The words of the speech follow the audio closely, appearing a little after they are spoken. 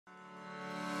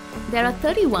There are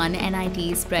 31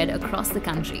 NITs spread across the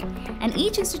country, and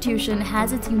each institution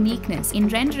has its uniqueness in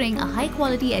rendering a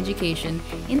high-quality education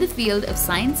in the field of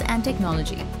science and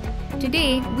technology.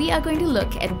 Today, we are going to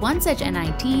look at one such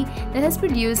NIT that has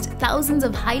produced thousands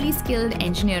of highly skilled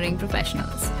engineering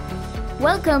professionals.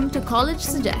 Welcome to College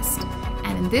Suggest,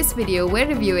 and in this video, we're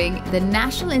reviewing the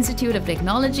National Institute of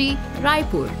Technology,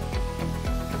 Raipur.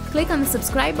 Click on the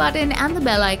subscribe button and the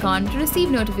bell icon to receive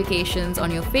notifications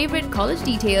on your favorite college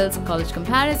details, college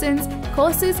comparisons,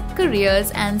 courses,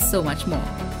 careers, and so much more.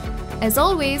 As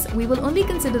always, we will only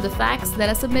consider the facts that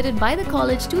are submitted by the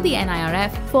college to the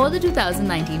NIRF for the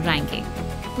 2019 ranking.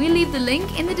 We'll leave the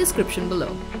link in the description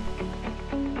below.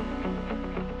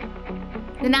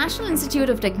 The National Institute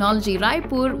of Technology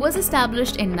Raipur was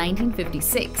established in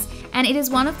 1956, and it is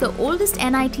one of the oldest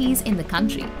NITs in the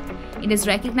country. It is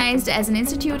recognized as an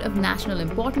institute of national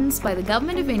importance by the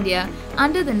Government of India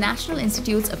under the National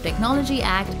Institutes of Technology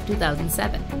Act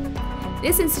 2007.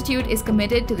 This institute is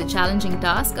committed to the challenging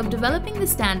task of developing the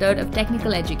standard of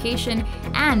technical education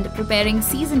and preparing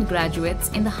seasoned graduates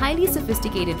in the highly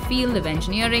sophisticated field of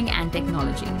engineering and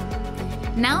technology.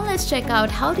 Now let's check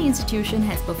out how the institution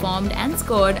has performed and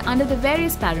scored under the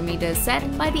various parameters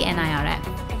set by the NIRF.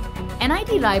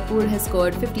 NIT Raipur has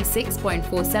scored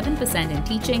 56.47% in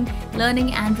teaching,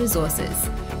 learning and resources.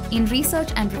 In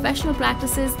research and professional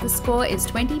practices, the score is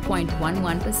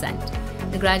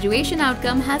 20.11%. The graduation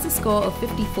outcome has a score of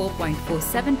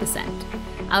 54.47%.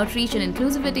 Outreach and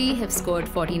inclusivity have scored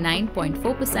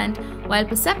 49.4%, while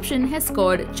perception has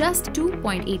scored just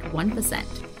 2.81%.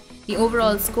 The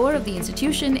overall score of the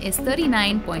institution is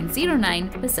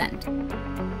 39.09%.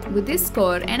 With this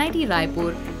score, NIT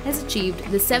Raipur has achieved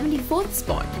the 74th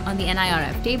spot on the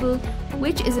NIRF table,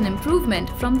 which is an improvement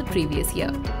from the previous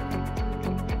year.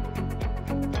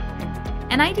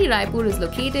 NIT Raipur is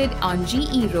located on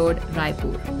GE Road,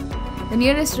 Raipur. The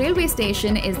nearest railway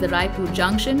station is the Raipur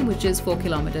Junction, which is 4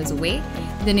 kilometers away.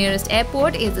 The nearest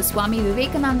airport is the Swami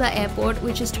Vivekananda Airport,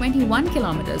 which is 21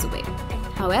 kilometers away.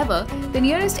 However, the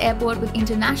nearest airport with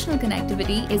international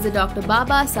connectivity is the Dr.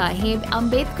 Baba Saheb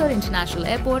Ambedkar International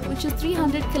Airport, which is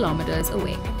 300 kilometers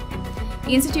away.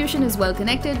 The institution is well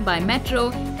connected by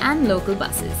metro and local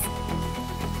buses.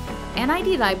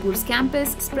 NIT Raipur's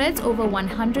campus spreads over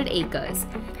 100 acres.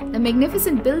 The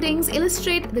magnificent buildings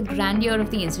illustrate the grandeur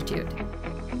of the institute.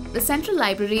 The Central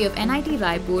Library of NIT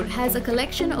Raipur has a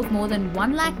collection of more than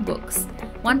 1 lakh books,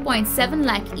 1.7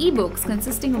 lakh e-books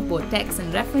consisting of both text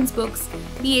and reference books,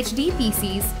 PhD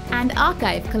theses, and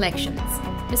archive collections.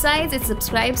 Besides, it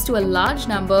subscribes to a large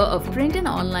number of print and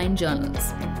online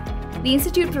journals. The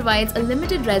institute provides a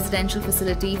limited residential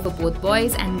facility for both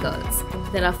boys and girls.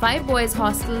 There are 5 boys'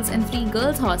 hostels and 3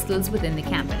 girls' hostels within the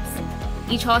campus.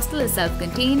 Each hostel is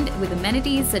self-contained with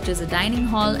amenities such as a dining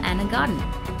hall and a garden.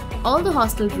 All the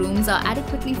hostel rooms are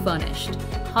adequately furnished.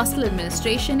 Hostel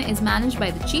administration is managed by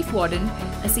the chief warden,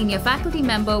 a senior faculty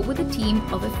member with a team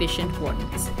of efficient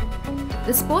wardens.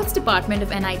 The sports department of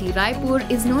NIT Raipur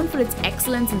is known for its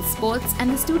excellence in sports,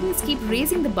 and the students keep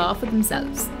raising the bar for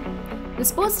themselves. The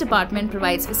sports department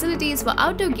provides facilities for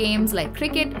outdoor games like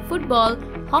cricket, football,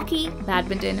 hockey,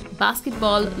 badminton,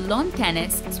 basketball, lawn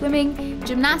tennis, swimming,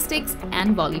 gymnastics,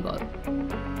 and volleyball.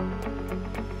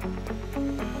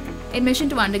 Admission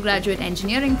to undergraduate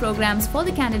engineering programs for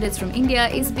the candidates from India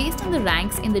is based on the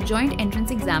ranks in the Joint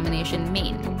Entrance Examination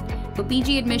main. For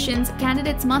PG admissions,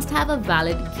 candidates must have a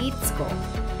valid GATE score.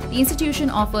 The institution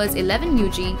offers 11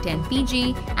 UG, 10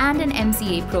 PG, and an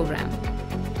MCA program.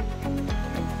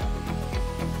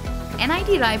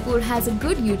 NIT Raipur has a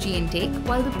good UG intake,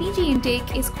 while the PG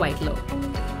intake is quite low.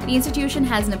 The institution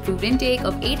has an approved intake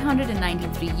of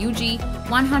 893 UG,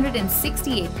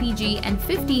 168 PG, and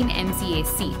 15 MCA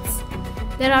seats.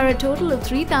 There are a total of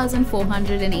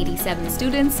 3,487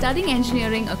 students studying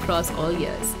engineering across all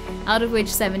years, out of which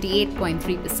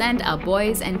 78.3% are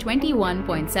boys and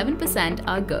 21.7%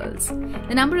 are girls.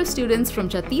 The number of students from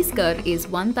Chhattisgarh is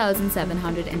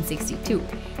 1,762,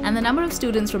 and the number of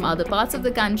students from other parts of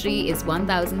the country is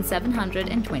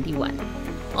 1,721.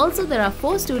 Also, there are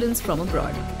 4 students from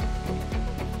abroad.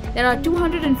 There are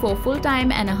 204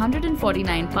 full-time and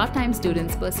 149 part-time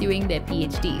students pursuing their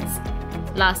PhDs.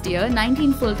 Last year,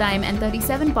 19 full-time and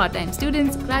 37 part-time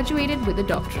students graduated with a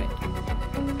doctorate.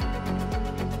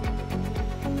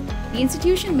 The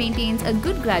institution maintains a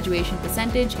good graduation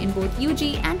percentage in both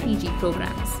UG and PG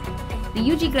programs. The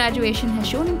UG graduation has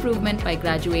shown improvement by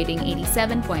graduating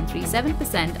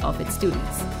 87.37% of its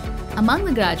students. Among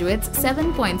the graduates,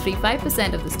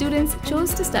 7.35% of the students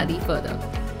chose to study further.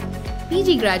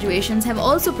 PG graduations have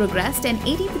also progressed and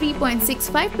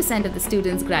 83.65% of the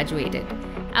students graduated.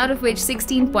 out of which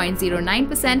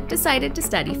 16.09% decided to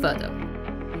study further.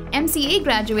 MCA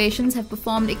graduations have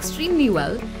performed extremely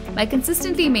well by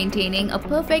consistently maintaining a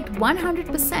perfect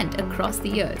 100% across the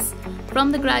years.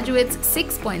 From the graduates,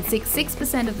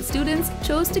 6.66% of the students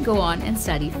chose to go on and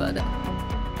study further.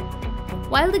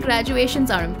 While the graduations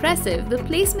are impressive, the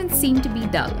placements seem to be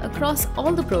dull across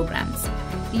all the programs.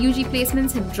 The UG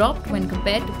placements have dropped when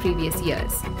compared to previous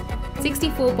years.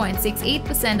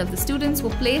 64.68% of the students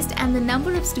were placed and the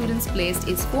number of students placed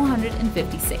is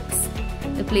 456.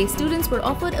 The placed students were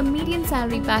offered a median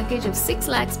salary package of 6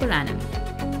 lakhs per annum.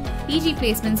 PG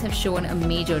placements have shown a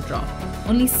major drop.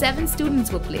 Only 7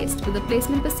 students were placed with a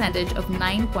placement percentage of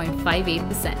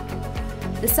 9.58%.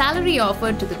 The salary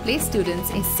offered to the placed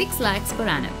students is 6 lakhs per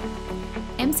annum.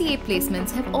 MCA placements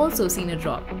have also seen a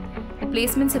drop. The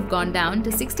placements have gone down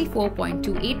to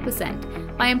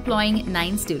 64.28% by employing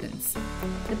 9 students.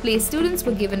 The placed students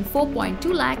were given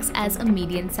 4.2 lakhs as a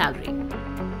median salary.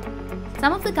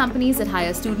 Some of the companies that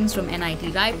hire students from NIT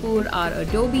Raipur are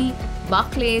Adobe,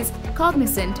 Barclays,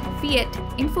 Cognizant, Fiat,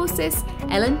 Infosys,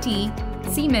 L&T,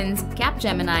 Siemens,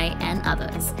 Capgemini, and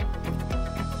others.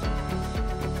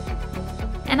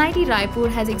 NIT Raipur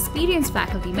has experienced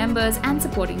faculty members and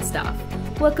supporting staff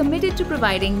who are committed to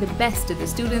providing the best to the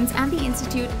students and the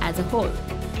institute as a whole.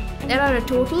 There are a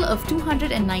total of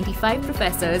 295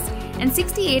 professors and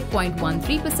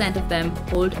 68.13% of them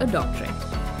hold a doctorate.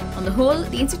 On the whole,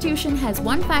 the institution has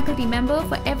 1 faculty member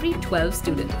for every 12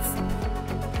 students.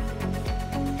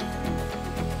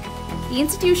 The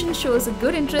institution shows a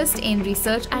good interest in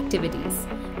research activities.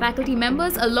 Faculty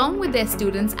members along with their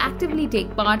students actively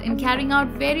take part in carrying out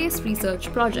various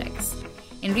research projects.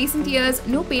 In recent years,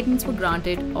 no patents were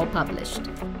granted or published.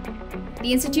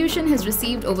 The institution has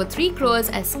received over 3 crores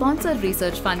as sponsored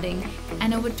research funding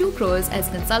and over 2 crores as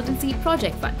consultancy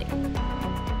project funding.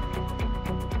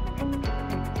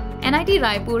 NIT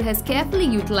Raipur has carefully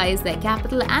utilized their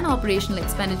capital and operational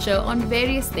expenditure on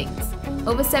various things.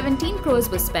 Over 17 crores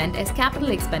was spent as capital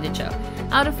expenditure,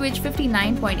 out of which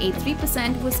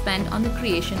 59.83% was spent on the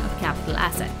creation of capital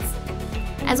assets.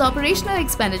 As operational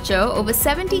expenditure, over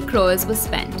 70 crores was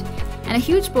spent, and a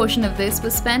huge portion of this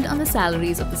was spent on the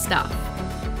salaries of the staff.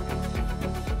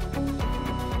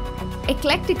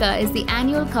 Eclectica is the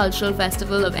annual cultural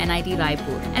festival of NIT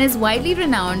Raipur and is widely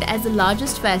renowned as the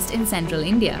largest fest in central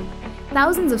India.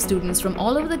 Thousands of students from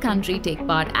all over the country take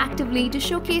part actively to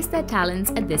showcase their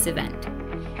talents at this event.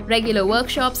 Regular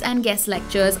workshops and guest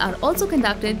lectures are also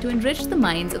conducted to enrich the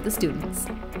minds of the students.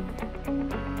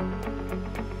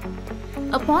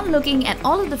 Upon looking at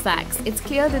all of the facts, it's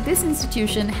clear that this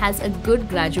institution has a good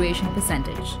graduation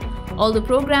percentage. All the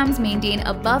programs maintain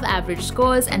above average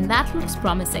scores and that looks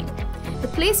promising. The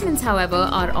placements, however,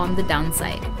 are on the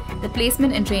downside. The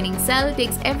placement and training cell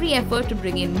takes every effort to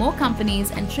bring in more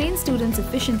companies and train students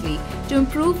efficiently to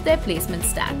improve their placement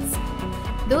stats.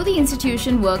 Though the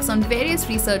institution works on various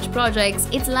research projects,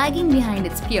 it's lagging behind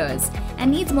its peers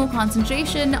and needs more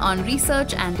concentration on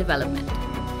research and development.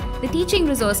 The teaching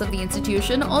resource of the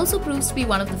institution also proves to be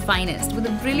one of the finest, with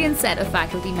a brilliant set of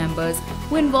faculty members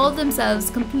who involve themselves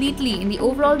completely in the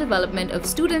overall development of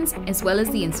students as well as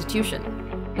the institution.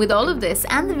 With all of this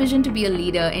and the vision to be a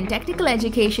leader in technical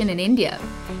education in India,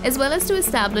 as well as to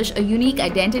establish a unique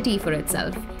identity for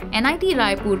itself, NIT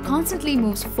Raipur constantly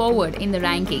moves forward in the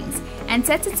rankings and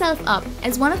sets itself up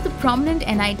as one of the prominent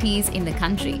NITs in the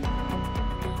country.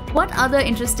 What other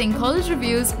interesting college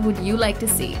reviews would you like to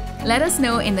see? Let us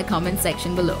know in the comment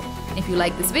section below. If you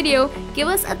like this video, give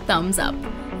us a thumbs up.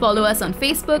 Follow us on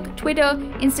Facebook, Twitter,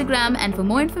 Instagram, and for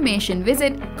more information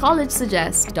visit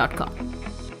collegesuggest.com.